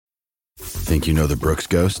Think you know the Brooks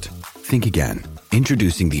Ghost? Think again.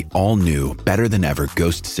 Introducing the all-new, better-than-ever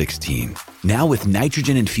Ghost 16. Now with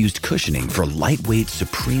nitrogen-infused cushioning for lightweight,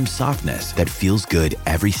 supreme softness that feels good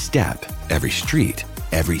every step, every street,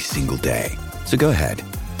 every single day. So go ahead,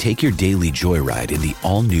 take your daily joyride in the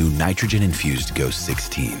all-new nitrogen-infused Ghost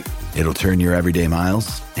 16. It'll turn your everyday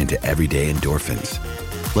miles into everyday endorphins.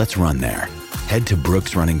 Let's run there. Head to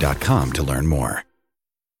brooksrunning.com to learn more.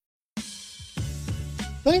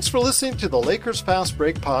 Thanks for listening to the Lakers Fast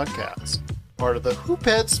Break podcast, part of the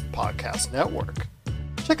Hoopheads Podcast Network.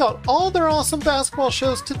 Check out all their awesome basketball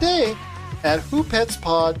shows today at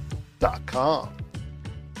hoopheadspod.com.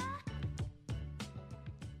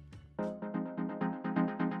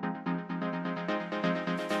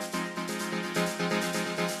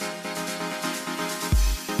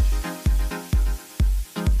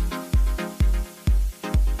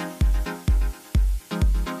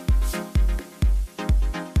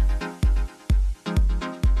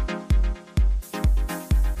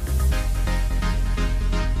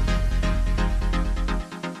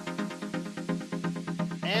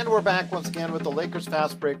 We're back once again with the Lakers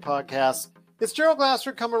Fast Break podcast. It's Gerald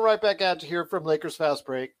Glasser coming right back at you here from Lakers Fast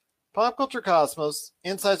Break, Pop Culture Cosmos,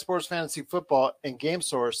 Inside Sports Fantasy Football, and Game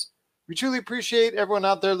Source. We truly appreciate everyone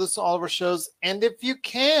out there listening to all of our shows. And if you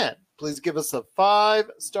can, please give us a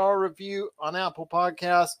 5-star review on Apple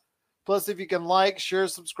Podcasts. Plus, if you can like, share,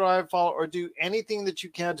 subscribe, follow, or do anything that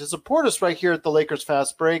you can to support us right here at the Lakers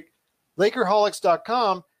Fast Break,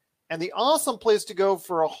 Lakerholics.com, and the awesome place to go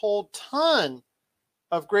for a whole ton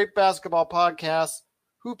of great basketball podcasts,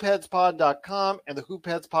 hoopheadspod.com and the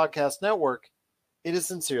Hoopheads Podcast Network. It is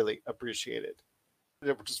sincerely appreciated.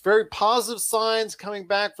 There were just very positive signs coming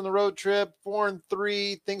back from the road trip,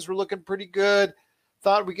 4-3. Things were looking pretty good.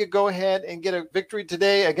 Thought we could go ahead and get a victory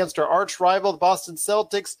today against our arch rival, the Boston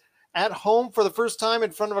Celtics, at home for the first time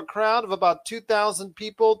in front of a crowd of about 2,000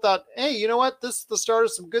 people. Thought, hey, you know what? This is the start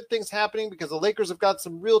of some good things happening because the Lakers have got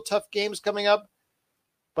some real tough games coming up.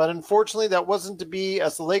 But unfortunately, that wasn't to be,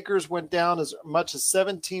 as the Lakers went down as much as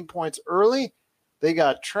 17 points early. They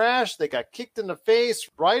got trashed. They got kicked in the face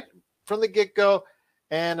right from the get-go,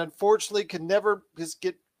 and unfortunately could never just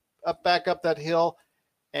get back up that hill.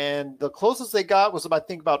 And the closest they got was, I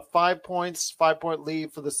think, about 5 points, 5-point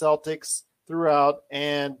lead for the Celtics throughout.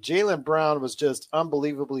 And Jaylen Brown was just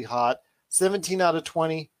unbelievably hot. 17 out of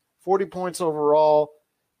 20, 40 points overall.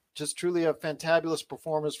 Just truly a fantabulous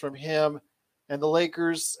performance from him. And the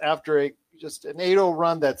Lakers, after just an 8-0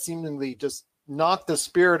 run that seemingly just knocked the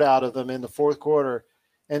spirit out of them in the fourth quarter,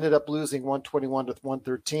 ended up losing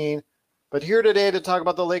 121-113. But here today to talk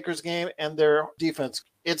about the Lakers game and their defense.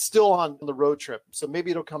 It's still on the road trip, so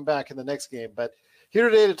maybe it'll come back in the next game. But here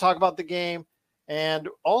today to talk about the game and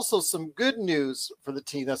also some good news for the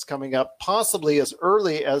team that's coming up, possibly as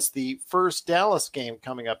early as the first Dallas game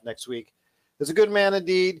coming up next week. Is a good man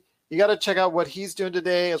indeed. You got to check out what he's doing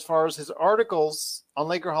today as far as his articles on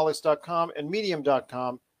Lakerholics.com and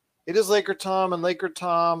Medium.com. It is Laker Tom and Laker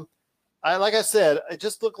Tom. Like I said, it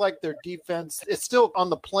just looked like their defense is still on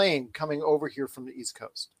the plane coming over here from the East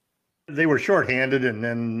Coast. They were shorthanded, and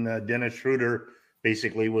then Dennis Schroeder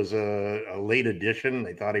basically was a late addition.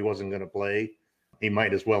 They thought he wasn't going to play. He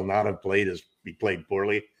might as well not have played, as he played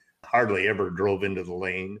poorly. Hardly ever drove into the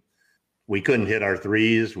lane. We couldn't hit our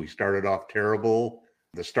threes. We started off terrible.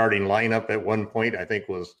 The starting lineup at one point, I think,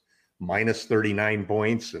 was minus 39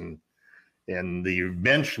 points, and the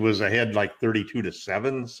bench was ahead like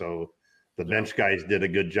 32-7. So the bench guys did a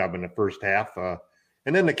good job in the first half.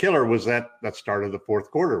 And then the killer was that start of the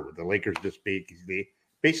fourth quarter, where the Lakers just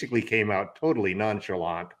basically came out totally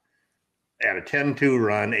nonchalant, had a 10-2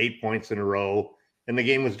 run, 8 points in a row, and the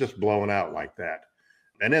game was just blown out like that.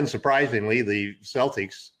 And then surprisingly, the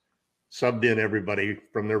Celtics subbed in everybody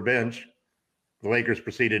from their bench. The Lakers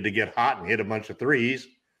proceeded to get hot and hit a bunch of threes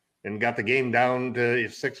and got the game down to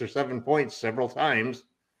 6 or 7 points several times.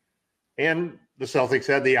 And the Celtics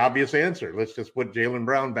had the obvious answer. Let's just put Jaylen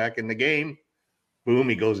Brown back in the game. Boom,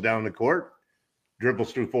 he goes down the court,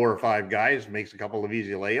 dribbles through 4 or 5 guys, makes a couple of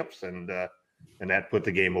easy layups, and that put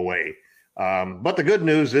the game away. But the good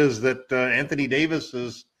news is that Anthony Davis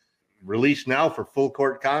is released now for full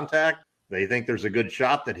court contact. They think there's a good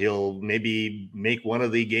shot that he'll maybe make one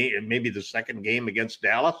of the game, maybe the second game against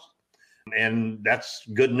Dallas. And that's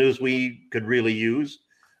good news we could really use.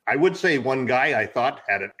 I would say one guy I thought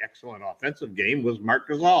had an excellent offensive game was Marc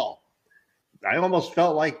Gasol. I almost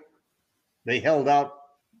felt like they held out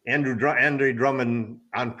Andre Drummond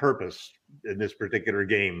on purpose in this particular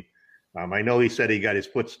game. I know he said he got his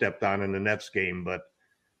foot stepped on in the Nets game, but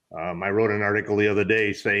I wrote an article the other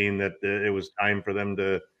day saying that it was time for them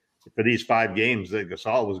to for these 5 games that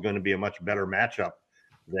Gasol was going to be a much better matchup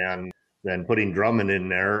than putting Drummond in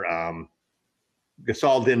there.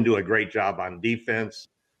 Gasol didn't do a great job on defense,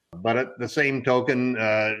 but at the same token,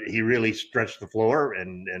 he really stretched the floor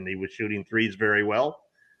and he was shooting threes very well.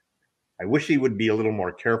 I wish he would be a little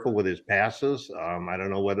more careful with his passes. I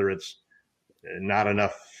don't know whether it's not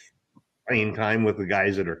enough playing time with the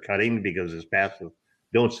guys that are cutting because his passes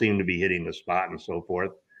don't seem to be hitting the spot and so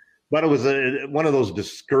forth. But it was one of those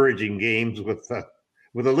discouraging games with a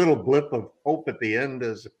little blip of hope at the end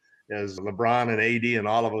as LeBron and AD and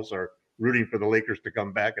all of us are rooting for the Lakers to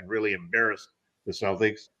come back and really embarrass the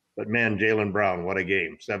Celtics. But man, Jaylen Brown, what a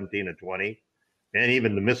game, 17 of 20. And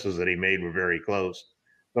even the misses that he made were very close.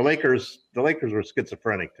 The Lakers were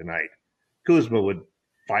schizophrenic tonight. Kuzma would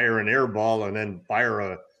fire an air ball and then fire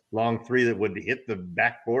a long three that would hit the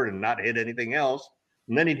backboard and not hit anything else.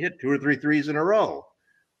 And then he'd hit 2 or 3 threes in a row.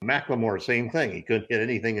 McLemore, same thing. He couldn't hit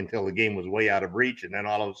anything until the game was way out of reach. And then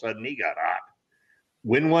all of a sudden he got hot.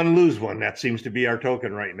 Win one, lose one. That seems to be our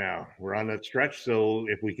token right now. We're on that stretch. So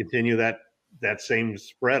if we continue that same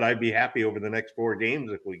spread, I'd be happy over the next 4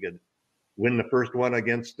 games if we could win the first one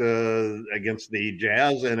against the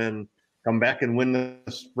Jazz and then come back and win the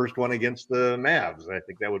first one against the Mavs. I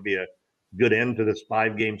think that would be a good end to this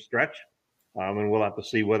 5-game stretch. And we'll have to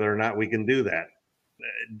see whether or not we can do that.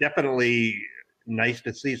 Definitely nice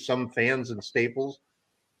to see some fans in Staples.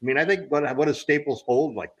 I mean, I think what does Staples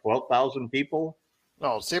hold? Like 12,000 people?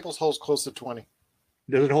 No, Staples holds close to 20.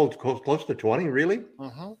 Does it hold close to 20? Really?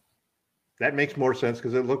 Mm-hmm. That makes more sense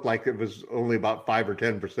because it looked like it was only about 5 or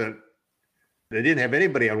 10%. They didn't have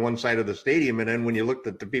anybody on one side of the stadium. And then when you looked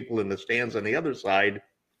at the people in the stands on the other side,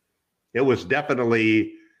 it was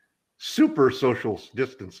definitely super social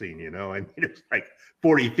distancing, I mean, it's like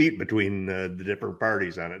 40 feet between the different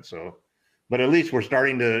parties on it. So, but at least we're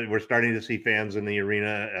starting to see fans in the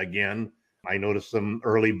arena again. I noticed some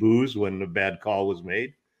early boos when the bad call was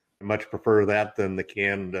made. I much prefer that than the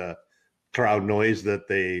canned crowd noise that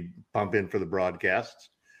they pump in for the broadcasts.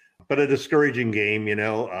 But a discouraging game,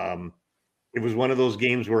 it was one of those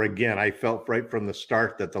games where, again, I felt right from the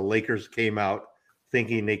start that the Lakers came out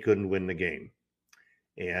thinking they couldn't win the game.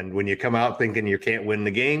 And when you come out thinking you can't win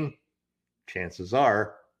the game, chances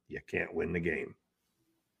are you can't win the game.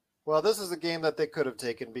 Well, this is a game that they could have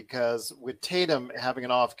taken because with Tatum having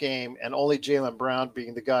an off game and only Jaylen Brown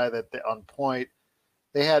being the guy that on point,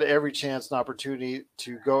 they had every chance and opportunity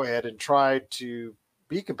to go ahead and try to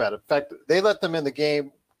be competitive. In fact, they let them in the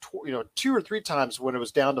game 2 or 3 times when it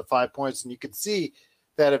was down to 5 points. And you could see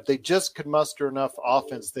that if they just could muster enough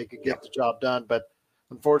offense, they could get the job done. But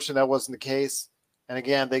unfortunately, that wasn't the case. And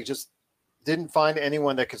again, they just didn't find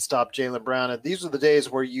anyone that could stop Jaylen Brown. And these are the days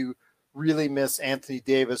where you really miss Anthony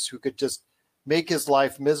Davis, who could just make his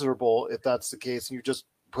life miserable if that's the case. And you just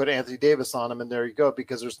put Anthony Davis on him, and there you go,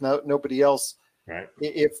 because there's nobody else. Right.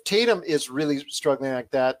 If Tatum is really struggling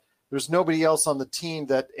like that, there's nobody else on the team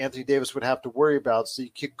that Anthony Davis would have to worry about. So you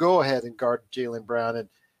could go ahead and guard Jaylen Brown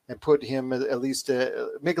and put him at least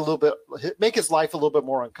make his life a little bit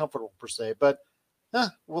more uncomfortable per se. But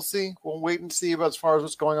we'll see. We'll wait and see as far as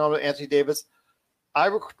what's going on with Anthony Davis. I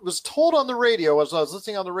was told on the radio, as I was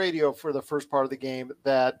listening on the radio for the first part of the game,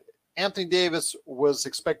 that Anthony Davis was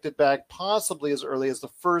expected back possibly as early as the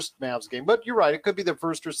first Mavs game. But you're right. It could be the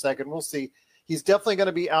first or second. We'll see. He's definitely going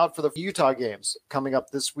to be out for the Utah games coming up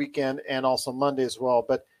this weekend and also Monday as well.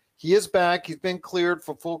 But he is back. He's been cleared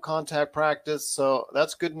for full contact practice, so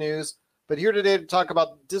that's good news. But here today to talk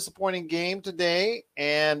about the disappointing game today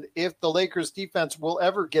and if the Lakers defense will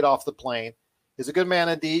ever get off the plane. He's a good man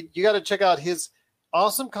indeed. You got to check out his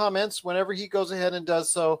awesome comments whenever he goes ahead and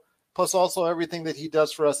does so, plus also everything that he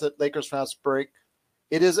does for us at Lakers Fast Break.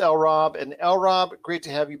 It is El Rob. And El Rob, great to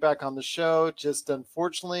have you back on the show. Just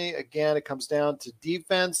unfortunately, again, it comes down to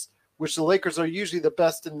defense, which the Lakers are usually the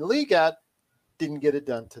best in the league at. Didn't get it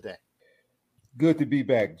done today. Good to be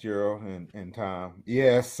back, Gerald and Tom.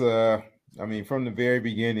 Yes, I mean, from the very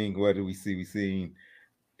beginning, what did we see?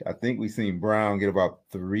 I think we seen Brown get about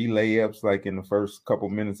 3 layups like in the first couple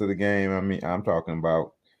minutes of the game. I mean, I'm talking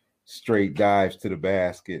about straight dives to the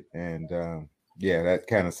basket. And, that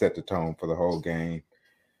kind of set the tone for the whole game.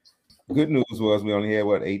 Good news was we only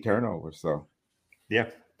had 8 turnovers. So yeah,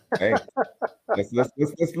 hey, let's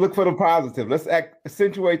look for the positive. Let's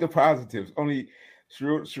accentuate the positives. Only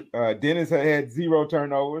Dennis had 0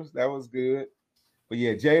 turnovers. That was good. But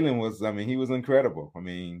yeah, Jaylen was. I mean, he was incredible. I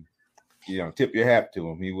mean, tip your hat to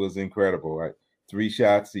him. He was incredible. Right, 3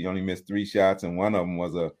 shots. He only missed 3 shots, and one of them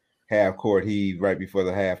was a half-court heave right before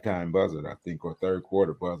the halftime buzzer, I think, or third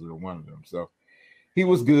quarter buzzer, one of them. So. He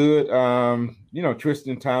was good.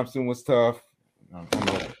 Tristan Thompson was tough.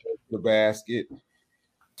 basket.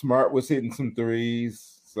 Smart was hitting some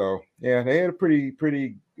threes. So, yeah, they had a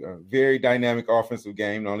pretty very dynamic offensive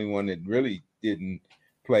game. The only one that really didn't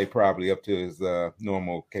play probably up to his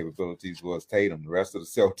normal capabilities was Tatum. The rest of the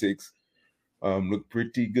Celtics looked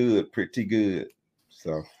pretty good.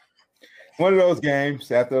 So, one of those games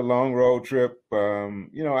after a long road trip,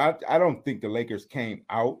 I don't think the Lakers came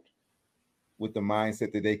out with the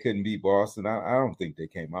mindset that they couldn't beat Boston. I don't think they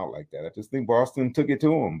came out like that. I just think Boston took it to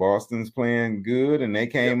them. Boston's playing good, and they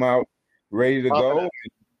came out ready to go.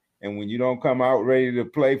 And when you don't come out ready to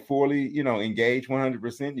play fully, engage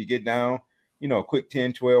 100%, you get down, a quick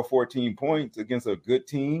 10, 12, 14 points against a good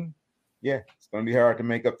team. Yeah, it's going to be hard to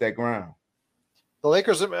make up that ground. The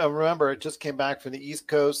Lakers, remember, it just came back from the East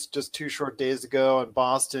Coast just 2 short days ago, and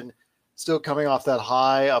Boston still coming off that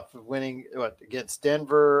high up winning against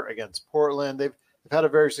Denver, against Portland. They've had a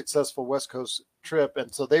very successful West Coast trip,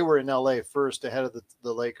 and so they were in LA first ahead of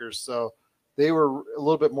the Lakers. So they were a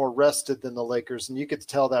little bit more rested than the Lakers, and you could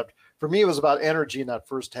tell that. For me, it was about energy in that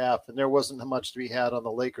first half, and there wasn't much to be had on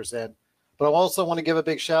the Lakers end. But I also want to give a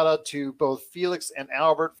big shout-out to both Felix and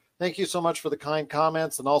Albert. Thank you so much for the kind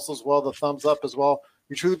comments and also as well the thumbs up as well.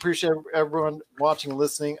 We truly appreciate everyone watching and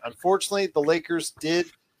listening. Unfortunately, the Lakers did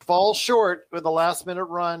fall short with a last-minute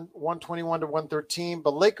run, 121-113.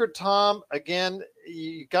 But Laker Tom, again,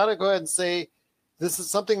 you got to go ahead and say this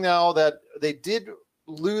is something now that they did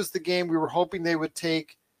lose the game we were hoping they would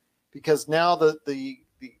take, because now the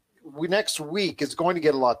next week is going to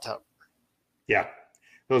get a lot tougher. Yeah,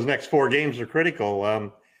 those next 4 games are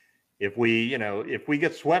critical. If we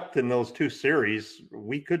get swept in those 2 series,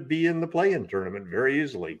 we could be in the play-in tournament very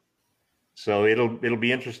easily. So it'll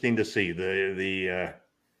be interesting to see. The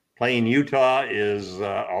playing Utah is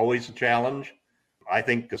always a challenge. I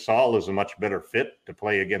think Gasol is a much better fit to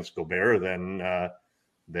play against Gobert than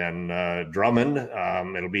Drummond.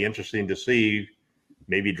 It'll be interesting to see.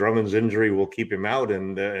 Maybe Drummond's injury will keep him out,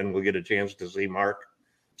 and we'll get a chance to see Mark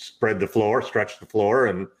stretch the floor,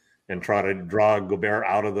 and try to draw Gobert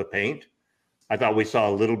out of the paint. I thought we saw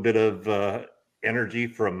a little bit of energy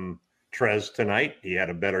from Trez tonight. He had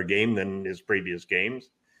a better game than his previous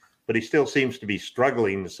games, but he still seems to be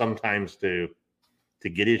struggling sometimes to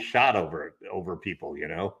get his shot over people.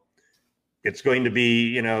 It's going to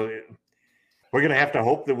be, we're going to have to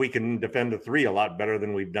hope that we can defend a 3 a lot better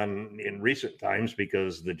than we've done in recent times,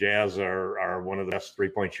 because the Jazz are one of the best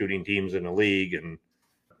 3-point shooting teams in the league, and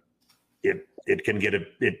it could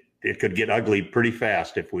get ugly pretty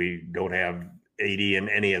fast if we don't have AD in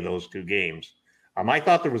any of those 2 games. I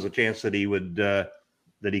thought there was a chance that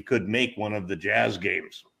he could make one of the Jazz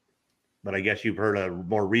games, but I guess you've heard a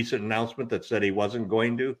more recent announcement that said he wasn't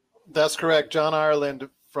going to. That's correct. John Ireland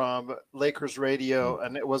from Lakers Radio,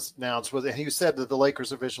 and it was announced, and he said that the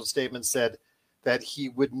Lakers official statement said that he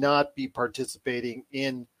would not be participating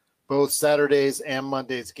in both Saturday's and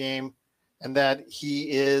Monday's game, and that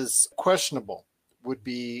he is questionable, would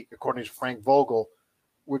be, according to Frank Vogel,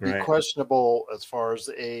 would be questionable as far as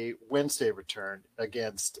a Wednesday return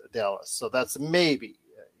against Dallas. So that's a maybe.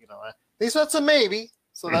 They said it's a maybe,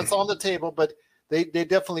 so that's on the table, but they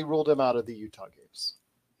definitely ruled him out of the Utah games.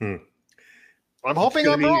 I'm hoping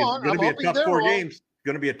I'm wrong. It's going to be a tough 4 games. It's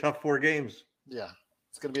going to be a tough 4 games. Yeah,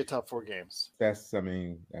 it's going to be a tough 4 games. I'm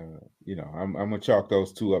going to chalk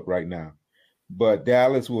those 2 up right now. But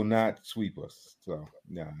Dallas will not sweep us. So,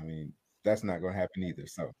 that's not going to happen either.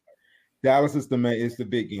 So, Dallas is the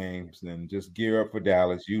big games, and just gear up for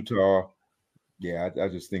Dallas. Utah, I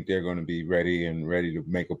just think they're going to be ready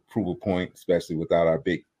to prove a point, especially without our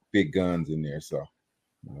big guns in there. So,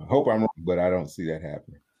 I hope I'm wrong, but I don't see that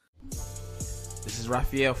happening. This is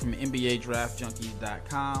Raphael from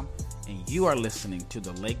NBADraftJunkies.com, and you are listening to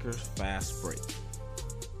the Lakers Fast Break.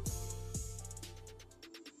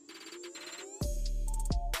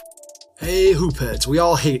 Hey, hoopheads, we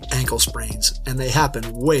all hate ankle sprains, and they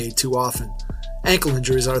happen way too often. Ankle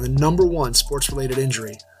injuries are the #1 sports-related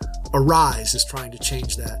injury. Arise is trying to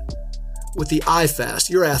change that. With the iFast,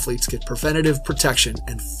 your athletes get preventative protection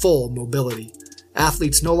and full mobility.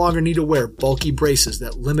 Athletes no longer need to wear bulky braces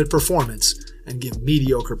that limit performance and give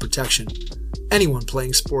mediocre protection. Anyone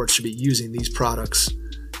playing sports should be using these products.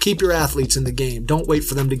 Keep your athletes in the game. Don't wait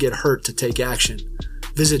for them to get hurt to take action.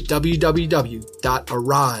 Visit www.arise.com,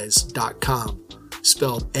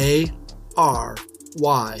 spelled ARYSE,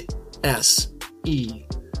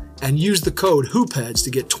 and use the code HOOPHEADS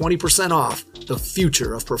to get 20% off the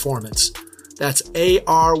future of performance. That's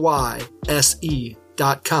ARYSE.com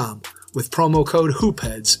with promo code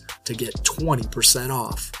HOOPHEADS to get 20%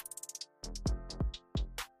 off.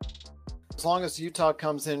 As long as Utah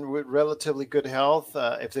comes in with relatively good health,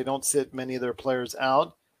 if they don't sit many of their players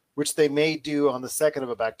out, which they may do on the second of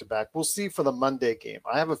a back-to-back. We'll see for the Monday game.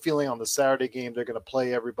 I have a feeling on the Saturday game they're going to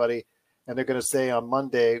play everybody, and they're going to say on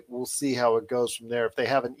Monday, we'll see how it goes from there. If they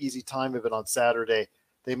have an easy time of it on Saturday,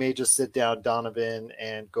 they may just sit down Donovan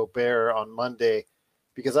and Gobert on Monday,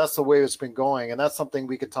 because that's the way it's been going. And that's something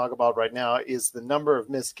we could talk about right now, is the number of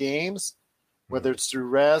missed games, whether it's through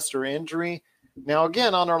rest or injury. Now,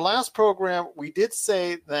 again, on our last program, we did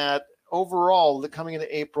say that overall, coming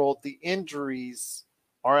into April, the injuries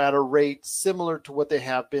are at a rate similar to what they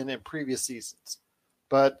have been in previous seasons.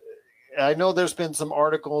 But I know there's been some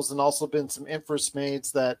articles and also been some inference made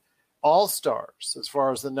that all-stars, as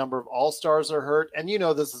far as the number of all-stars are hurt, and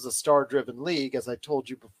this is a star-driven league, as I told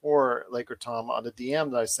you before, Laker Tom, on the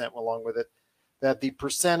DM that I sent along with it, that the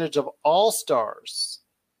percentage of all-stars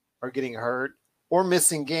are getting hurt or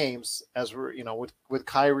missing games, as we're, with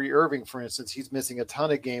Kyrie Irving, for instance, he's missing a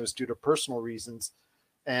ton of games due to personal reasons.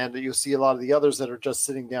 And you'll see a lot of the others that are just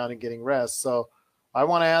sitting down and getting rest. So I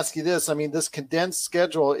want to ask you this. I mean, this condensed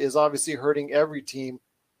schedule is obviously hurting every team.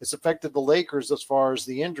 It's affected the Lakers as far as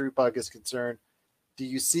the injury bug is concerned. Do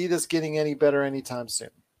you see this getting any better anytime soon?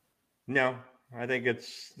 No, I think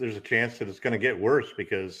there's a chance that it's going to get worse,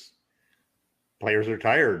 because players are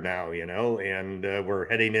tired now, and we're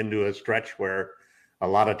heading into a stretch where a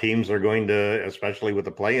lot of teams are going to, especially with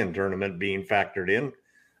the play-in tournament being factored in,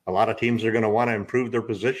 a lot of teams are going to want to improve their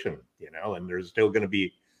position, and there's still going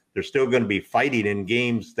to be fighting in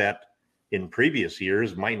games that in previous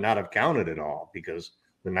years might not have counted at all, because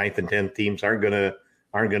the 9th and 10th teams aren't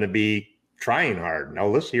going to be trying hard.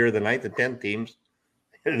 Now this year, the 9th and 10th teams,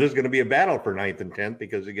 there's going to be a battle for 9th and 10th,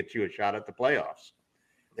 because it gets you a shot at the playoffs.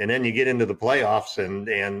 And then you get into the playoffs,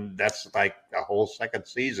 and that's like a whole second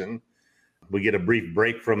season. We get a brief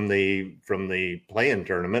break from the play-in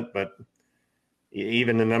tournament, but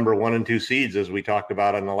even the number 1 and 2 seeds, as we talked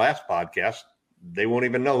about on the last podcast, they won't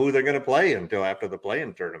even know who they're going to play until after the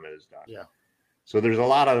play-in tournament is done. Yeah. So there's a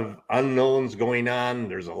lot of unknowns going on.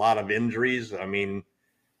 There's a lot of injuries. I mean,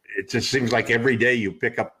 it just seems like every day you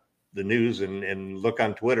pick up the news and look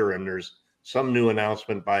on Twitter, and there's some new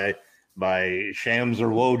announcement by Shams or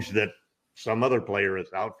Woj that some other player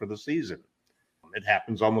is out for the season. It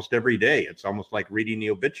happens almost every day. It's almost like reading the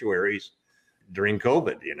obituaries during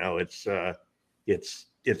COVID.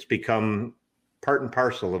 It's become part and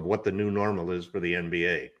parcel of what the new normal is for the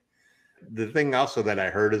NBA. The thing also that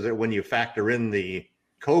I heard is that when you factor in the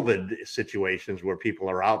COVID situations where people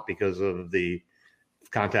are out because of the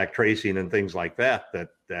contact tracing and things like that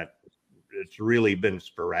it's really been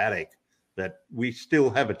sporadic, that we still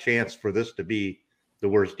have a chance for this to be the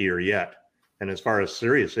worst year yet. And as far as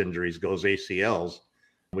serious injuries goes, ACLs,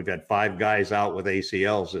 we've had 5 guys out with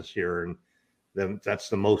ACLs this year, and then that's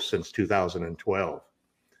the most since 2012.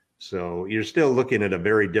 So you're still looking at a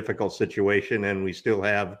very difficult situation, and we still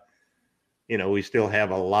have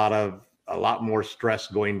a lot more stress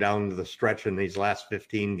going down the stretch in these last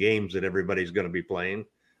 15 games that everybody's going to be playing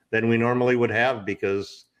than we normally would have,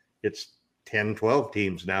 because it's 10, 12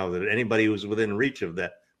 teams now that anybody who's within reach of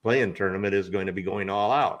that play-in tournament is going to be going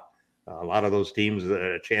all out. A lot of those teams,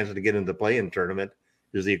 a chance to get into the play-in tournament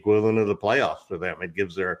is the equivalent of the playoffs for them. It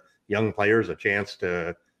gives their young players a chance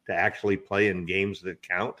to actually play in games that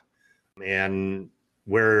count. And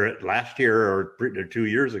where last year or 2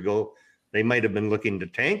 years ago, they might have been looking to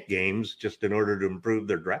tank games just in order to improve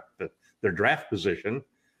their draft position.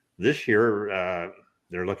 This year,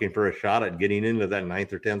 they're looking for a shot at getting into that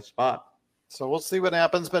 9th or 10th spot. So we'll see what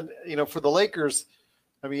happens. But, for the Lakers,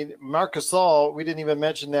 I mean, Marc Gasol, we didn't even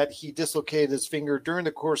mention that he dislocated his finger during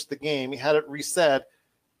the course of the game. He had it reset.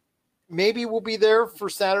 Maybe we'll be there for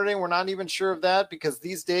Saturday. We're not even sure of that, because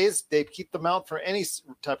these days they keep them out for any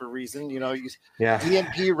type of reason.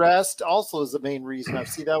 DNP rest also is the main reason. I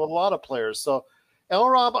see that with a lot of players. So,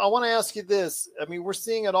 Rob, I want to ask you this. I mean, we're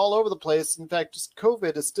seeing it all over the place. In fact, just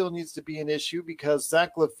COVID still needs to be an issue, because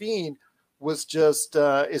Zach LaVine was just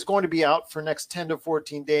is going to be out for next 10 to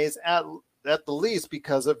 14 days at the least,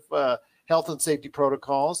 because of health and safety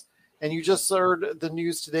protocols. And you just heard the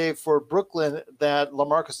news today for Brooklyn that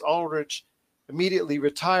LaMarcus Aldridge immediately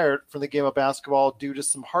retired from the game of basketball due to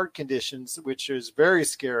some heart conditions, which is very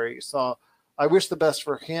scary. So I wish the best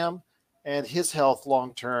for him and his health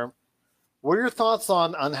long term. What are your thoughts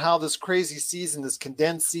on how this crazy season, this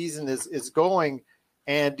condensed season is going?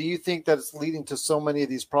 And do you think that it's leading to so many of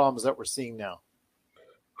these problems that we're seeing now?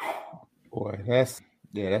 Boy, that's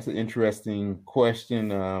an interesting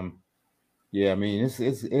question. I mean,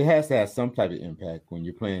 it has to have some type of impact when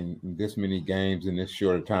you're playing this many games in this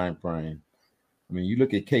shorter time frame. I mean, you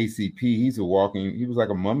look at KCP, he was like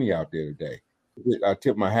a mummy out there today. I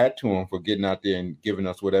tip my hat to him for getting out there and giving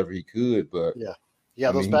us whatever he could, but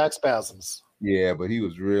Yeah, those back spasms. Yeah, but he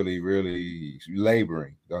was really, really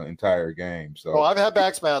laboring the entire game. So I've had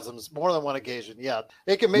back spasms more than one occasion. Yeah,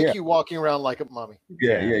 it can make you walking around like a mummy.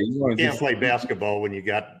 Yeah. You can't play basketball when you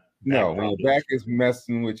got when your back is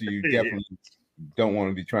messing with you. You definitely don't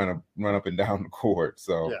want to be trying to run up and down the court.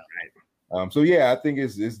 So, I think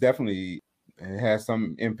it's definitely it has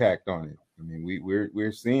some impact on it. I mean,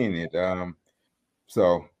 we're seeing it.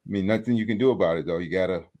 Nothing you can do about it though. You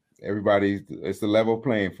gotta. It's a level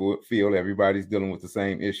playing field. Everybody's dealing with the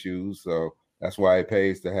same issues. So that's why it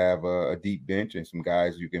pays to have a deep bench and some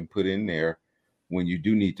guys you can put in there when you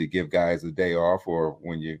do need to give guys a day off, or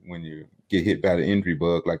when you get hit by the injury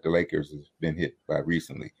bug like the Lakers has been hit by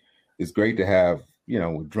recently. It's great to have,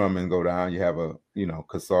 with Drummond go down, you have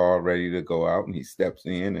Gasol ready to go out, and he steps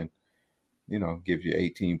in and, gives you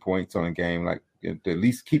 18 points on a game, like to at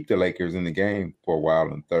least keep the Lakers in the game for a while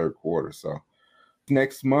in the third quarter. So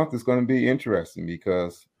next month is going to be interesting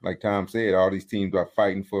because, like Tom said, all these teams are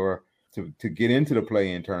fighting to get into the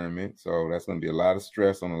play-in tournament. So that's going to be a lot of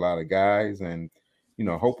stress on a lot of guys, and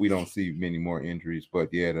hope we don't see many more injuries. But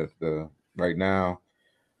yeah, the right now,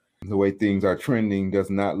 the way things are trending does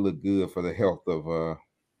not look good for the health of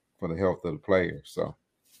the players. So,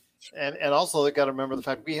 and also they got to remember the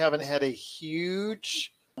fact we haven't had a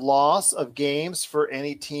huge loss of games for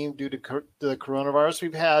any team due to the coronavirus.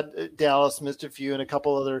 We've had Dallas missed a few, and a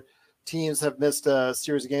couple other teams have missed a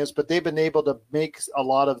series of games, but they've been able to make a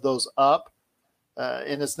lot of those up.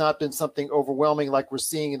 And it's not been something overwhelming like we're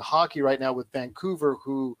seeing in hockey right now with Vancouver,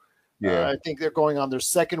 who I think they're going on their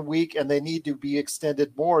second week and they need to be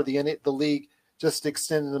extended more. The league just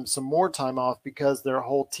extended them some more time off because their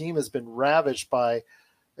whole team has been ravaged by,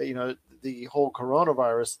 the whole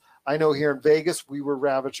coronavirus. I know here in Vegas, we were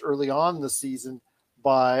ravaged early on in the season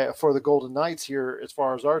for the Golden Knights here as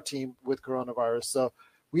far as our team with coronavirus. So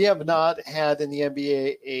we have not had in the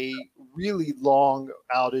NBA a really long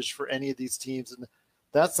outage for any of these teams, and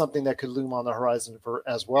that's something that could loom on the horizon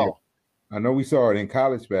as well. Yeah. I know we saw it in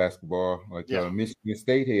college basketball. Michigan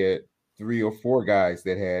State had 3 or 4 guys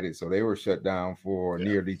that had it, so they were shut down for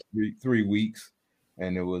nearly 3 weeks.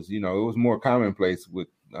 And it was, it was more commonplace with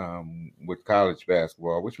college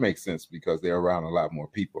basketball, which makes sense because they're around a lot more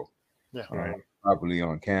people, probably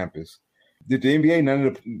on campus. Did the NBA?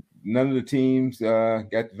 None of the teams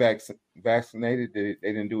got vaccinated. They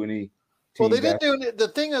didn't do any. Well, they didn't do it. The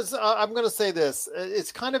thing is, I'm going to say this: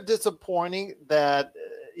 it's kind of disappointing that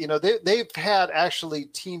they've had actually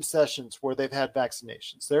team sessions where they've had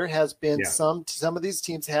vaccinations. There has been some of these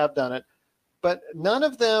teams have done it, but none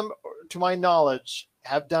of them, to my knowledge,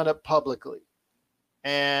 have done it publicly.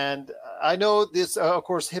 And I know this, of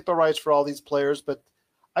course, HIPAA rights for all these players, but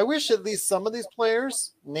I wish at least some of these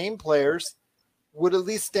players, named players, would at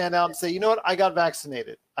least stand out and say, you know what, I got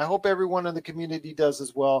vaccinated. I hope everyone in the community does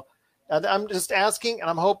as well. And I'm just asking and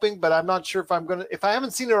I'm hoping, but I'm not sure if I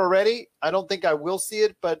haven't seen it already, I don't think I will see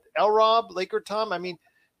it. But L-Rob, Laker Tom,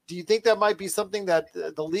 do you think that might be something that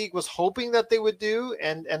the league was hoping that they would do?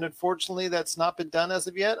 And unfortunately, that's not been done as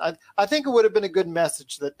of yet. I think it would have been a good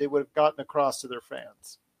message that they would have gotten across to their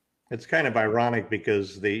fans. It's kind of ironic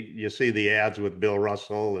because you see the ads with Bill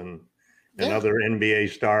Russell and other NBA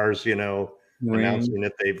stars, announcing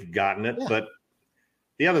that they've gotten it. Yeah. But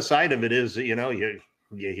the other side of it is,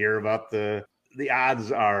 you hear about the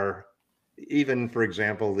odds are, even, for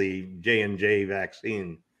example, the J&J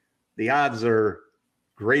vaccine, the odds are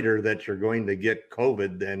greater that you're going to get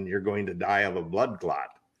COVID than you're going to die of a blood clot.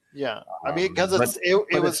 Yeah. Because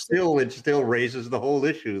it still raises the whole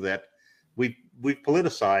issue that we've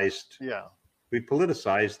politicized. Yeah. We've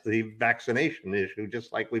politicized the vaccination issue,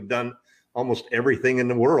 just like we've done almost everything in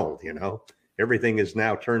the world. Everything is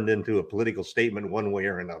now turned into a political statement one way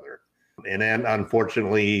or another. And then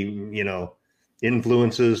unfortunately,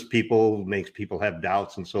 influences people, makes people have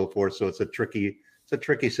doubts and so forth. So it's a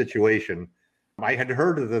tricky situation. I had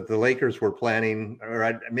heard that the Lakers were planning,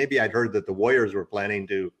 or maybe I'd heard that the Warriors were planning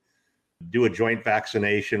to do a joint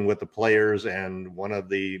vaccination with the players and one of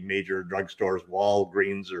the major drugstores,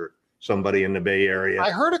 Walgreens or somebody in the Bay Area. I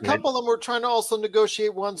heard a couple of them were trying to also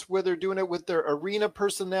negotiate ones where they're doing it with their arena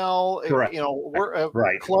personnel, correct.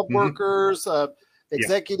 Club workers,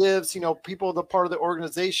 executives, people that are part of the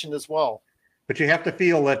organization as well. But you have to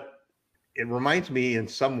feel that it reminds me in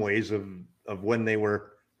some ways of when they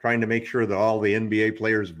were trying to make sure that all the NBA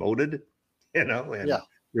players voted, and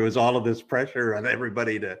there was all of this pressure on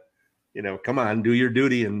everybody to, come on, do your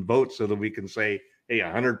duty and vote so that we can say, hey,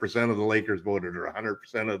 100% of the Lakers voted or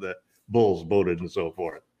 100% of the Bulls voted and so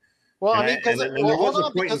forth. Well, there was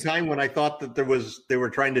a point in time when I thought that they were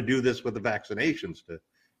trying to do this with the vaccinations to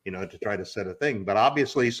try to set a thing. But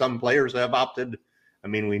obviously some players have opted I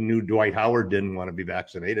mean, we knew Dwight Howard didn't want to be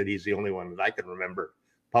vaccinated. He's the only one that I can remember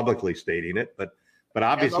publicly stating it. But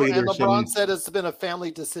obviously, and there's LeBron said it's been a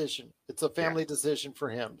family decision. It's a family decision for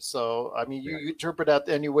him. So, I mean, you interpret that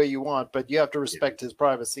any way you want, but you have to respect his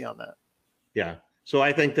privacy on that. Yeah. So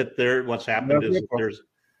I think that what's happened is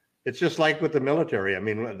it's just like with the military. I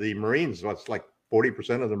mean, the Marines, it's like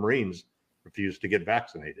 40% of the Marines refuse to get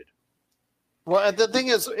vaccinated. Well, the thing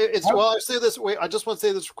is, I say this. Wait, I just want to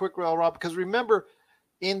say this quick, Rob, because remember,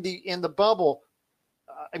 in the bubble,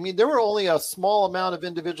 I mean, there were only a small amount of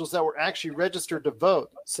individuals that were actually registered to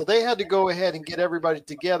vote. So they had to go ahead and get everybody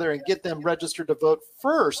together and get them registered to vote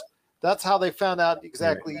first. That's how they found out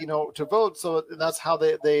exactly, to vote. So that's how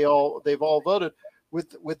they've all voted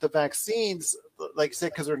with the vaccines, like I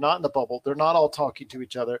said, because they're not in the bubble. They're not all talking to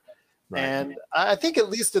each other. Right. And I think at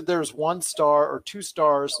least if there's 1 star or 2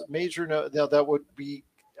 stars, major that would be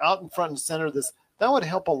out in front and center of this, that would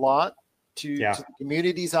help a lot to the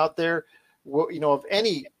communities out there, of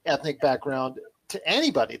any ethnic background, to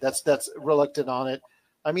anybody that's reluctant on it.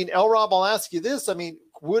 I mean, Rob, I'll ask you this. I mean,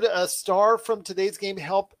 would a star from today's game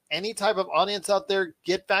help any type of audience out there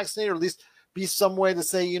get vaccinated, or at least be some way to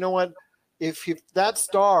say, you know what, if that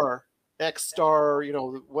star, X star,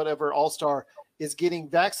 whatever, all-star is getting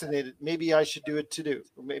vaccinated, maybe I should do it too.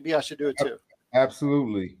 Maybe I should do it too.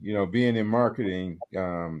 Absolutely. Being in marketing,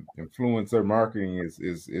 influencer marketing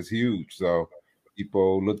is huge. So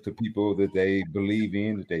people look to people that they believe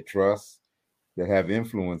in, that they trust, that have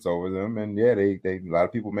influence over them. And they a lot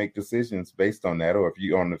of people make decisions based on that. Or if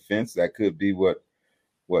you're on the fence, that could be what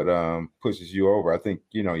pushes you over. I think,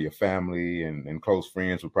 your family and close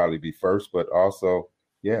friends would probably be first, but also,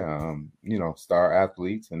 star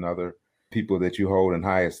athletes and other people that you hold in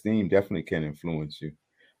high esteem definitely can influence you.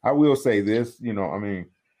 I will say this,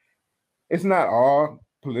 it's not all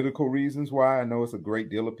political reasons why. I know it's a great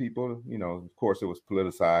deal of people, of course it was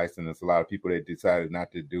politicized, and there's a lot of people that decided not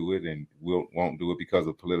to do it and won't do it because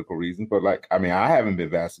of political reasons. But I haven't been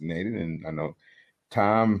vaccinated, and I know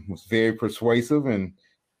Tom was very persuasive and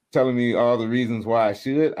telling me all the reasons why I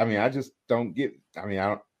should. I mean, I just don't get,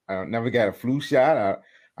 I never got a flu shot.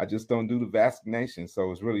 I just don't do the vaccination. So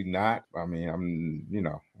it's really not, I'm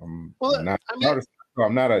not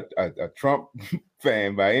a Trump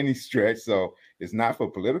fan by any stretch. So it's not for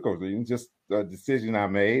political reasons, just a decision I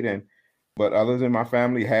made. But others in my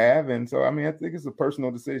family have. And so, I think it's a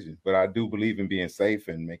personal decision, but I do believe in being safe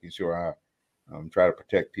and making sure I try to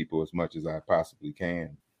protect people as much as I possibly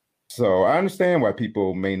can. So I understand why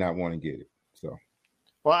people may not want to get it. So,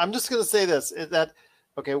 well, I'm just going to say this, that,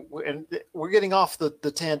 okay, and we're getting off the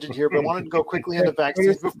tangent here, but I wanted to go quickly into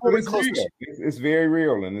vaccines before we close. It's very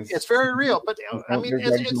real, and it's very real. But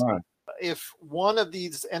if one of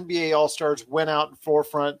these NBA All-Stars went out in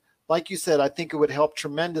forefront, like you said, I think it would help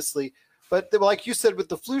tremendously. But like you said with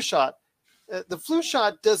the flu shot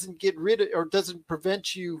doesn't get rid of or doesn't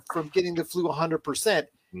prevent you from getting the flu 100%.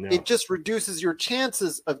 No. It just reduces your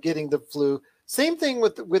chances of getting the flu. Same thing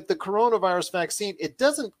with the coronavirus vaccine. It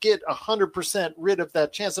doesn't get 100% rid of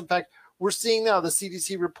that chance. In fact, we're seeing now the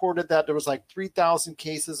CDC reported that there was like 3,000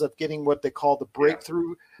 cases of getting what they call the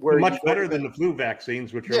breakthrough. Where much better than the flu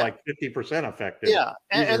vaccines, which are like 50% effective. Yeah.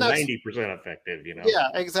 And 90% effective, Yeah,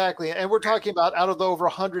 exactly. And we're talking about out of the over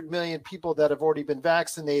 100 million people that have already been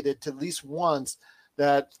vaccinated to at least once,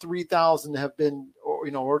 that 3,000 have been,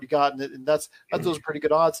 already gotten it. And that's those are pretty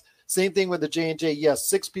good odds. Same thing with the J&J. Yes,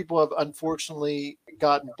 6 people have unfortunately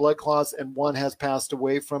gotten blood clots and 1 has passed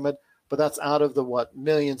away from it. But that's out of the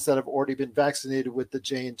millions that have already been vaccinated with the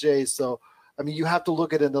J&J. So, you have to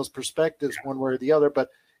look at it in those perspectives one way or the other. But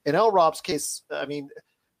in Rob's case,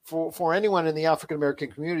 for anyone in the African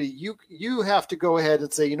American community, you have to go ahead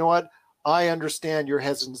and say, you know what, I understand your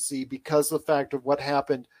hesitancy because of the fact of what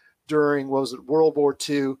happened during, World War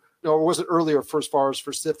II, or was it earlier for as far as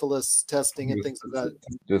for syphilis testing and things like that?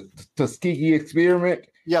 The Tuskegee experiment.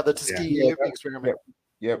 Yeah, the Tuskegee experiment.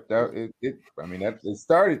 Yep, it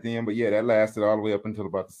started then, but that lasted all the way up until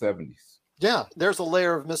about the 70s. Yeah, there's a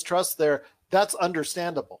layer of mistrust there. That's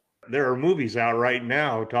understandable. There are movies out right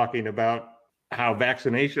now talking about how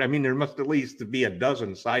vaccination, there must at least be a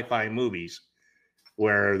dozen sci-fi movies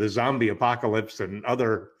where the zombie apocalypse and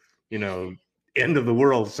other, end of the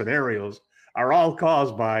world scenarios are all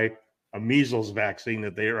caused by a measles vaccine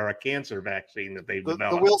or a cancer vaccine that they've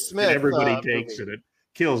developed. The Will Smith that everybody takes movie. And it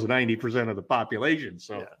kills 90% of the population.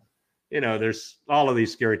 So, there's all of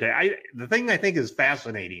these scary things. The thing I think is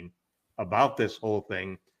fascinating about this whole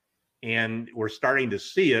thing, and we're starting to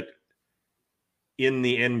see it in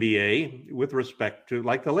the NBA with respect to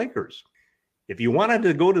like the Lakers. If you wanted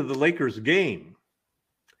to go to the Lakers game,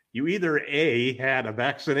 you either A, had a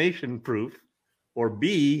vaccination proof or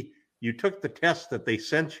B, you took the test that they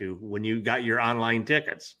sent you when you got your online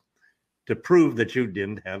tickets to prove that you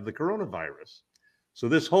didn't have the coronavirus. So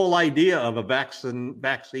this whole idea of a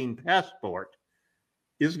vaccine passport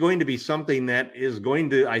is going to be something that is going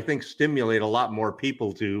to, I think, stimulate a lot more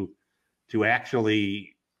people to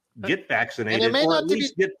actually get vaccinated or at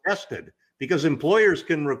least get tested, because employers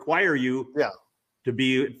can require you to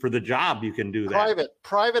be, for the job, you can do that.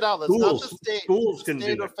 Private outlets, schools, not the state. Schools can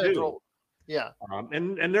state do or it federal. too. Yeah.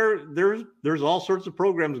 And there's all sorts of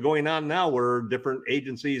programs going on now where different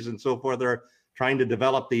agencies and so forth are trying to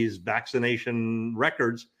develop these vaccination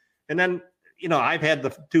records. And then, I've had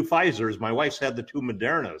the 2 Pfizers. My wife's had the 2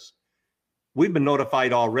 Modernas. We've been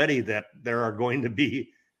notified already that there are going to be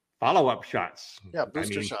follow-up shots. Yeah,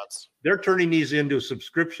 booster shots. They're turning these into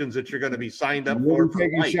subscriptions that you're going to be signed up We're for.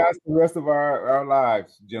 taking shots the rest of our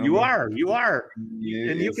lives, gentlemen. You are.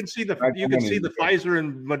 Yeah, and you can see the Pfizer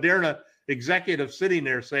and Moderna executive sitting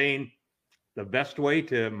there saying the best way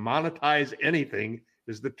to monetize anything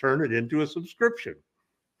is to turn it into a subscription.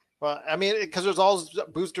 Well, I mean, because there's all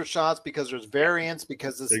booster shots, because there's variants,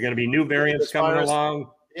 because there's going to be new variants coming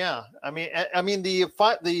along. Yeah, I mean, the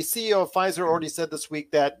CEO of Pfizer already said this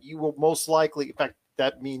week that you will most likely, in fact,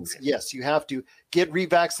 that means yes, you have to get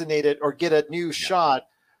revaccinated or get a new shot,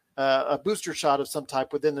 a booster shot of some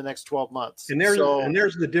type within the next 12 months. And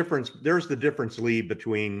there's the difference. There's the difference, Lee,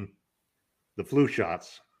 between the flu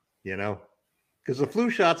shots, because the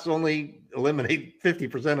flu shots only eliminate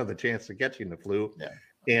 50% of the chance of catching the flu. Yeah.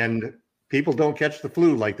 And people don't catch the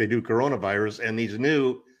flu like they do coronavirus. And these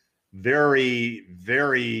new, very,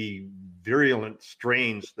 very virulent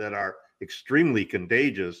strains that are extremely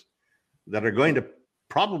contagious, that are going to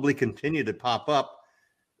probably continue to pop up.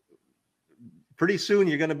 Pretty soon,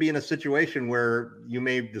 you're going to be in a situation where you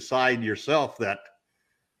may decide yourself that,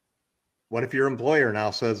 what if your employer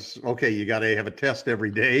now says, okay, you got to have a test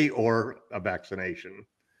every day or a vaccination?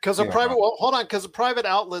 Because the private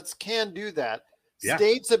outlets can do that. Yeah.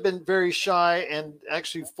 States have been very shy, and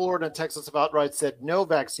actually Florida and Texas have outright said no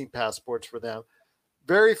vaccine passports for them.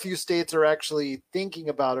 Very few states are actually thinking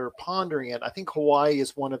about it or pondering it. I think Hawaii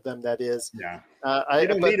is one of them that is. Yeah. They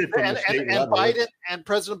don't need it from the state level.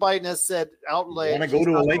 President Biden has said outright. You want to go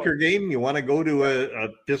to a Laker game? You want to go to a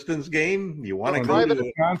Pistons game? You want to go to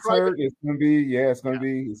a concert? It's going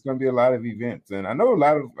to be a lot of events, and I know a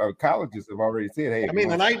lot of colleges have already said, "Hey."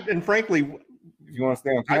 And frankly, if you want to stay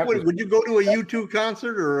on campus, would you go to a U2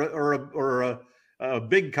 concert or a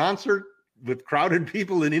big concert with crowded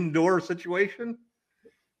people in indoor situation?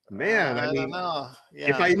 Man, I don't know. Yeah.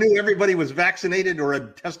 If I knew everybody was vaccinated or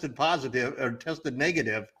had tested positive or tested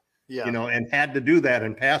negative, and had to do that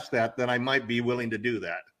and pass that, then I might be willing to do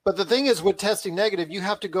that. But the thing is, with testing negative, you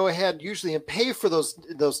have to go ahead usually and pay for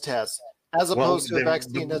those tests, as opposed to a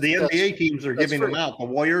vaccine. The NBA teams are giving them out. The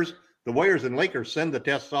Warriors and Lakers send the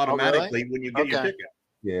tests automatically when you get your ticket.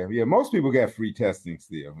 Yeah. Most people get free testing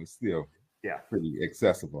still. It's still pretty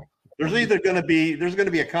accessible. There's going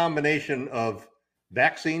to be a combination of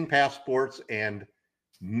vaccine passports and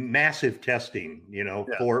massive testing,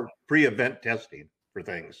 for pre-event testing for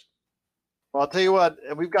things. Well, I'll tell you what,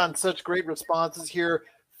 we've gotten such great responses here.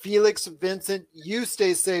 Felix, Vincent, you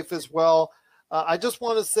stay safe as well. I just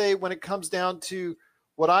want to say, when it comes down to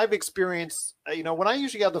what I've experienced, when I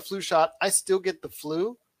usually have the flu shot, I still get the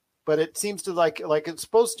flu, but it seems to like it's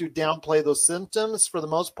supposed to downplay those symptoms for the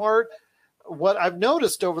most part. What I've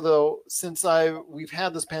noticed since we've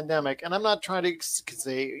had this pandemic, and I'm not trying to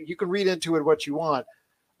say, you can read into it what you want.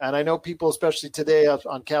 And I know people, especially today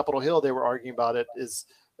on Capitol Hill, they were arguing about it, is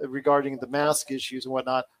regarding the mask issues and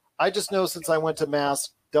whatnot. I just know, since I went to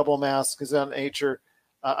double mask, because of that nature,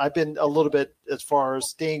 I've been a little bit, as far as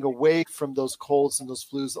staying away from those colds and those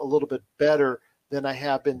flus, a little bit better than I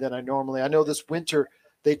have been than I normally. I know this winter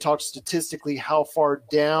they talked statistically how far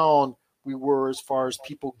down we were as far as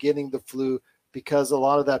people getting the flu, because a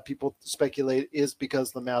lot of that, people speculate, is because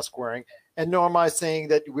of the mask wearing. And nor am I saying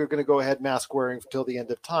that we're going to go ahead mask wearing until the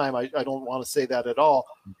end of time. I don't want to say that at all.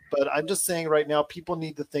 But I'm just saying right now, people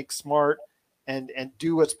need to think smart and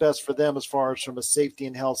do what's best for them as far as from a safety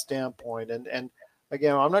and health standpoint. And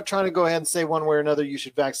again, I'm not trying to go ahead and say one way or another you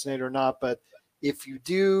should vaccinate or not, but if you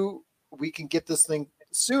do, we can get this thing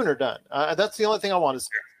sooner done. That's the only thing I want to say.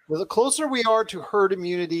 The closer we are to herd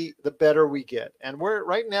immunity, the better we get. And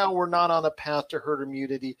right now we're not on a path to herd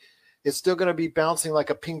immunity. It's still going to be bouncing like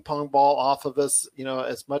a ping pong ball off of us,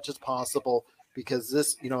 as much as possible, because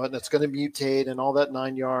this, and it's going to mutate and all that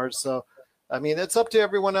 9 yards. So, I mean, it's up to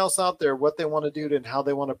everyone else out there what they want to do and how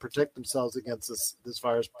they want to protect themselves against this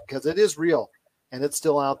virus, because it is real and it's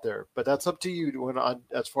still out there. But that's up to you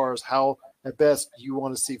as far as how at best you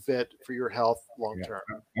want to see fit for your health long term.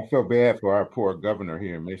 I feel bad for our poor governor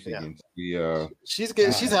here in Michigan. Yeah. She's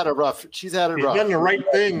had it rough. She's done the right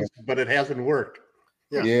things, but it hasn't worked.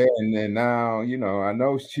 Yeah, and then now, I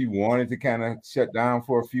know she wanted to kind of shut down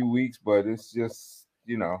for a few weeks, but it's just,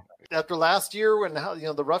 after last year, when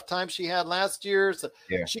the rough time she had last year, so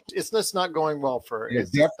it's just not going well for her. Yeah,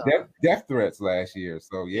 death threats last year.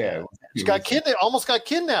 So she got kidnapped, almost got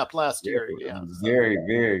kidnapped last year. Yeah, it was very,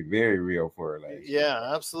 very, very real for her last year.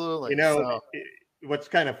 Yeah, absolutely. What's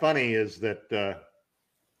kind of funny is that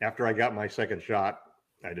after I got my second shot,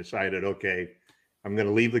 I decided, okay, I'm going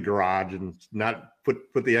to leave the garage and not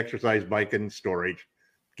put the exercise bike in storage,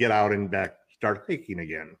 get out and back, start hiking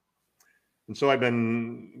again. And so I've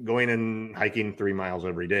been going and hiking 3 miles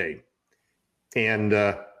every day. And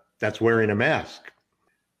that's wearing a mask.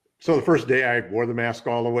 So the first day I wore the mask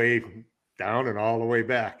all the way down and all the way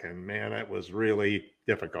back. And man, it was really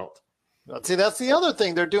difficult. See, that's the other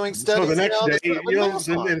thing. They're doing studies. So the next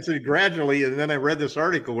day, and so gradually, and then I read this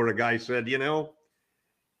article where a guy said,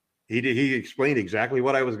 he explained exactly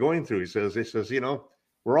what I was going through. He says,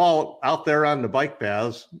 we're all out there on the bike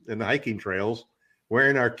paths and the hiking trails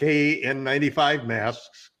wearing our KN95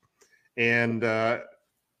 masks and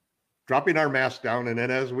dropping our mask down. And then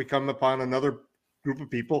as we come upon another group of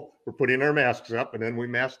people, we're putting our masks up and then we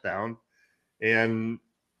mask down. And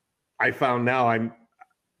I found now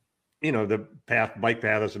the bike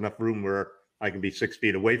path is enough room where I can be 6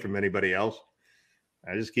 feet away from anybody else.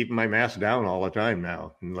 I just keep my mask down all the time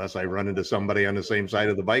now, unless I run into somebody on the same side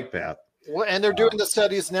of the bike path. Well, and they're doing the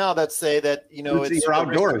studies now that say that, it's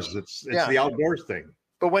outdoors. It's the outdoors thing.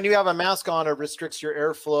 But when you have a mask on, it restricts your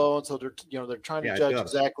airflow. And so they're trying to judge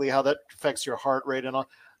exactly how that affects your heart rate and all.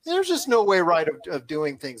 There's just no way right of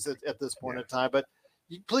doing things at this point in time. But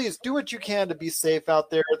please do what you can to be safe out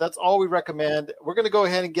there. That's all we recommend. We're going to go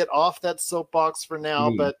ahead and get off that soapbox for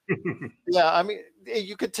now. But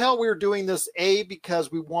you could tell we were doing this,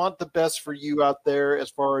 because we want the best for you out there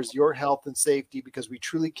as far as your health and safety, because we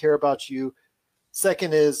truly care about you.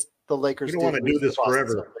 Second is the Lakers. You don't want to do this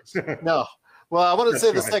forever. No. Well, I want to say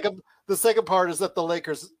right. the second part is that the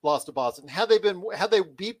Lakers lost to Boston. Had they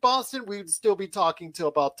beat Boston, we'd still be talking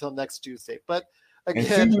till next Tuesday. But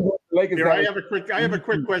again, I have a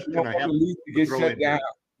quick question. I have to get shut down.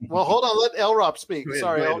 Well, hold on. Let L-Rob speak.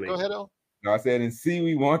 Sorry, go ahead, El. No, I said, and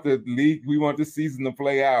we want the league. We want the season to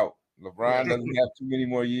play out. LeBron doesn't have too many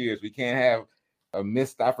more years. We can't have a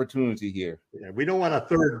missed opportunity here. Yeah, we don't want a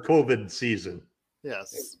third COVID season.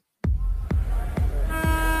 Yes.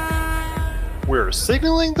 We're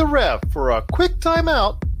signaling the ref for a quick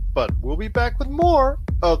timeout, but we'll be back with more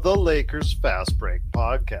of the Lakers Fast Break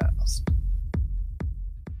podcast.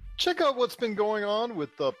 Check out what's been going on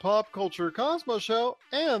with the Pop Culture Cosmos Show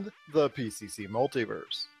and the PCC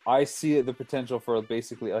Multiverse. I see the potential for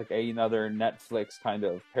basically like another Netflix kind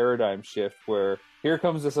of paradigm shift where here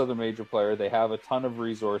comes this other major player. They have a ton of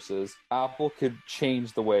resources. Apple could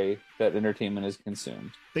change the way that entertainment is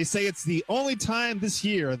consumed. They say it's the only time this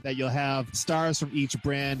year that you'll have stars from each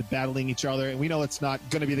brand battling each other. And we know it's not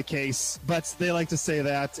going to be the case, but they like to say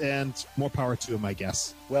that, and more power to them, I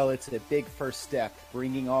guess. Well, it's a big first step,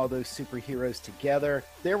 bringing all those superheroes together.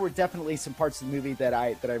 There were definitely some parts of the movie that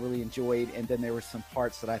I really enjoyed, and then there were some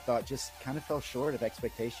parts that I thought just kind of fell short of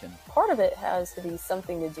expectation. Part of it has to be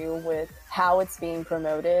something to do with how it's being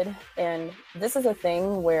promoted, and this is a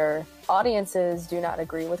thing where audiences do not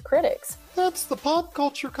agree with critics. That's the Pop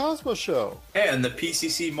Culture Cosmos Show. And the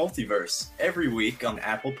PCC Multiverse, every week on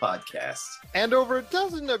Apple Podcasts. And over a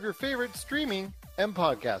dozen of your favorite streaming and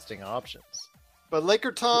podcasting options. But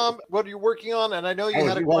Laker Tom, what are you working on? And I know you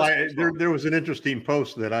had a question. There was an interesting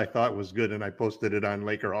post that I thought was good, and I posted it on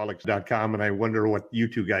Lakerholics.com, and I wonder what you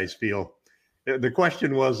two guys feel. The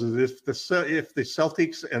question was, if the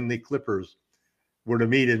Celtics and the Clippers were to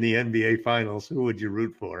meet in the NBA Finals, who would you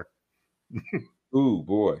root for? Ooh,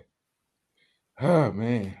 boy. Oh,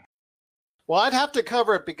 man. Well, I'd have to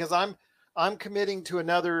cover it because I'm committing to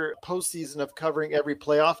another postseason of covering every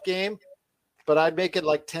playoff game, but I'd make it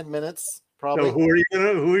like 10 minutes probably. So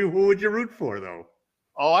who would you root for though?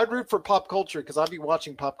 Oh, I'd root for Pop Culture because I'd be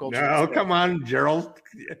watching Pop Culture. No, come on, Gerald.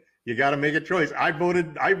 You got to make a choice. I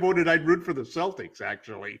voted I'd root for the Celtics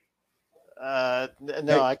actually.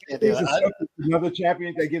 No, I can't do that. Another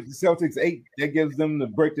champion that gives the Celtics 8, that gives them to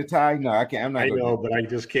break the tie. No, I can't. I know, but I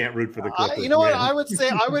just can't root for the Clippers. You know what? I would say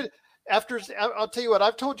I'll tell you what,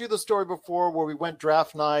 I've told you the story before where we went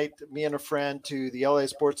draft night, me and a friend, to the LA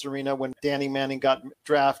Sports Arena when Danny Manning got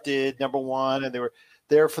drafted number 1, and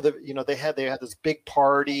there for the, they had this big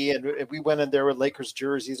party, and we went in there with Lakers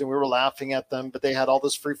jerseys, and we were laughing at them, but they had all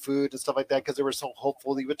this free food and stuff like that because they were so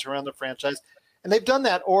hopeful they would turn around the franchise. And they've done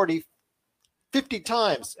that already 50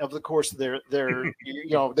 times over the course of their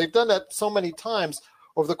they've done that so many times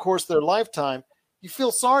over the course of their lifetime. You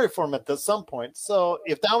feel sorry for them at some point. So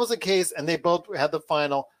if that was the case and they both had the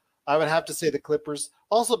final, I would have to say the Clippers.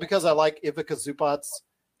 Also because I like Ivica Zubac,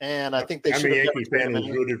 and I think they should. I'm a Yankee fan who's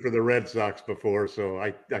rooted for the Red Sox before, so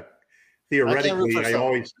I theoretically I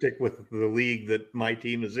always stick with the league that my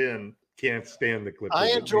team is in. Can't stand the Clippers. I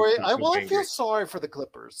enjoy it. I feel sorry for the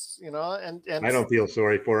Clippers, and I don't feel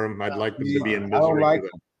sorry for them. I'd like them to be in misery for the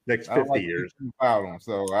next 50 years.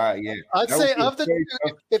 So I'd say of the two,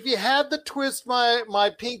 if you had to twist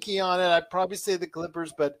my pinky on it, I'd probably say the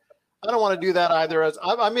Clippers, but I don't want to do that either.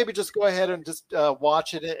 I maybe just go ahead and just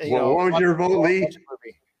watch it. What was your vote, Lee?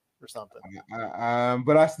 Or something.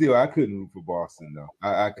 But I couldn't root for Boston though.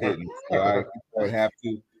 I couldn't. So I would have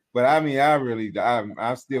to. But I mean,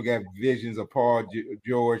 I still got visions of Paul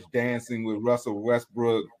George dancing with Russell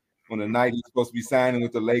Westbrook on the night he's supposed to be signing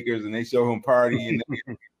with the Lakers, and they show him partying,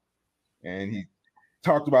 and he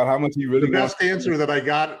talked about how much he really. The best answer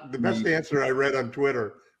I read on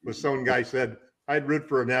Twitter was some guy said, "I'd root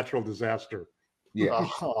for a natural disaster." Yeah,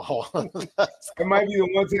 it might be the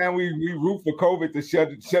one time we root for COVID to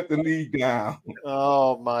shut the league down.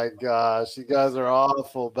 Oh my gosh, you guys are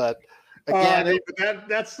awful, but. Again,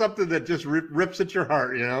 that's something that just rips at your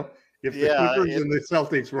heart, If the Clippers and the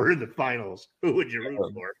Celtics were in the finals, who would you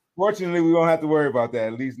root for? Fortunately, we won't have to worry about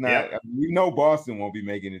that. At least not. Yeah. We know Boston won't be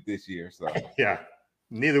making it this year, so yeah.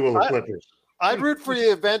 Neither will the Clippers. I'd root for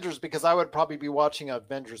the Avengers because I would probably be watching an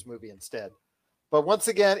Avengers movie instead. But once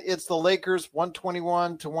again, it's the Lakers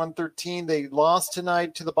 121-113. They lost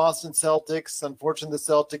tonight to the Boston Celtics. Unfortunately,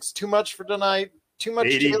 the Celtics too much for tonight. Too much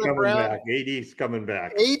Jaylen Brown. AD's coming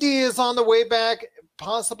back. AD is on the way back,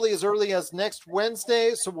 possibly as early as next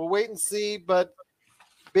Wednesday. So we'll wait and see. But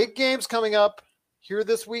big games coming up here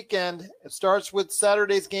this weekend. It starts with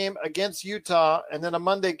Saturday's game against Utah and then a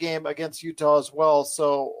Monday game against Utah as well.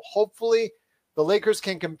 So hopefully the Lakers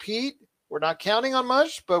can compete. We're not counting on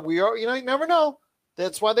much, but we are, you never know.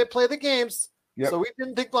 That's why they play the games. Yep. So we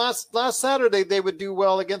didn't think last Saturday they would do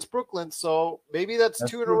well against Brooklyn. So maybe that's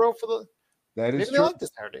two in a row for the – that is maybe true. They like the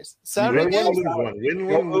Saturdays. Saturday games. Win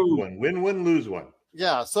one, lose one. Win one, lose one.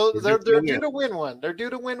 Yeah, so they're due to win one. They're due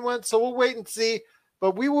to win one. So we'll wait and see.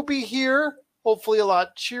 But we will be here, hopefully a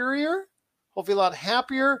lot cheerier, hopefully a lot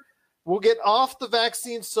happier. We'll get off the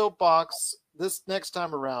vaccine soapbox this next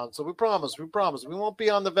time around. So we promise. We won't be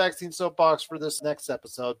on the vaccine soapbox for this next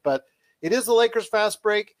episode. But it is the Lakers Fast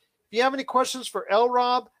Break. If you have any questions for L.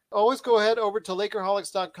 Rob, always go ahead over to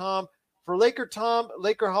Lakerholics.com. For Laker Tom,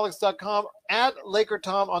 Lakerholics.com, at Laker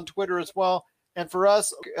Tom on Twitter as well. And for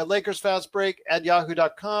us at Lakers Fast Break at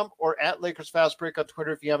Yahoo.com or at Lakers Fast Break on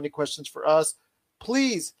Twitter if you have any questions for us.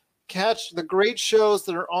 Please catch the great shows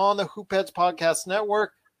that are on the Hoopheads Podcast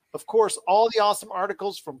Network. Of course, all the awesome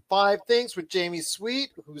articles from 5 Things with Jamie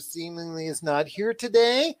Sweet, who seemingly is not here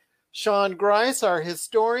today. Sean Grice, our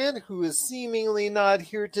historian, who is seemingly not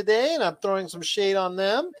here today, and I'm throwing some shade on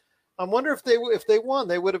them. I wonder if they won,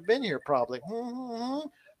 they would have been here probably.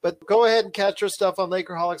 But go ahead and catch your stuff on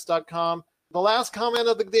Lakerholics.com. The last comment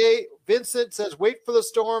of the day, Vincent says, wait for the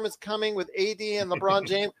storm. It's coming with AD and LeBron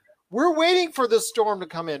James. We're waiting for this storm to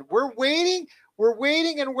come in. We're waiting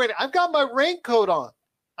and waiting. I've got my raincoat on.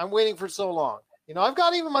 I'm waiting for so long. I've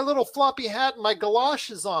got even my little floppy hat and my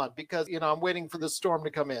galoshes on because, I'm waiting for the storm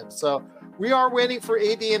to come in. So we are waiting for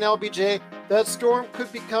AD and LBJ. That storm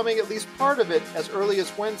could be coming, at least part of it, as early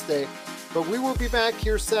as Wednesday. But we will be back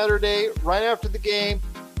here Saturday right after the game.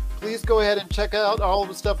 Please go ahead and check out all of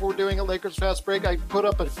the stuff we're doing at Lakers Fast Break. I put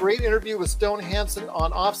up a great interview with Stone Hansen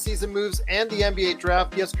on off-season moves and the NBA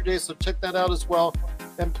draft yesterday, so check that out as well.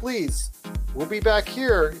 And please, we'll be back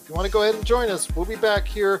here. If you want to go ahead and join us, we'll be back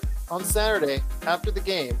here on Saturday after the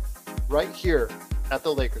game right here at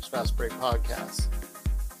the Lakers Fast Break Podcast.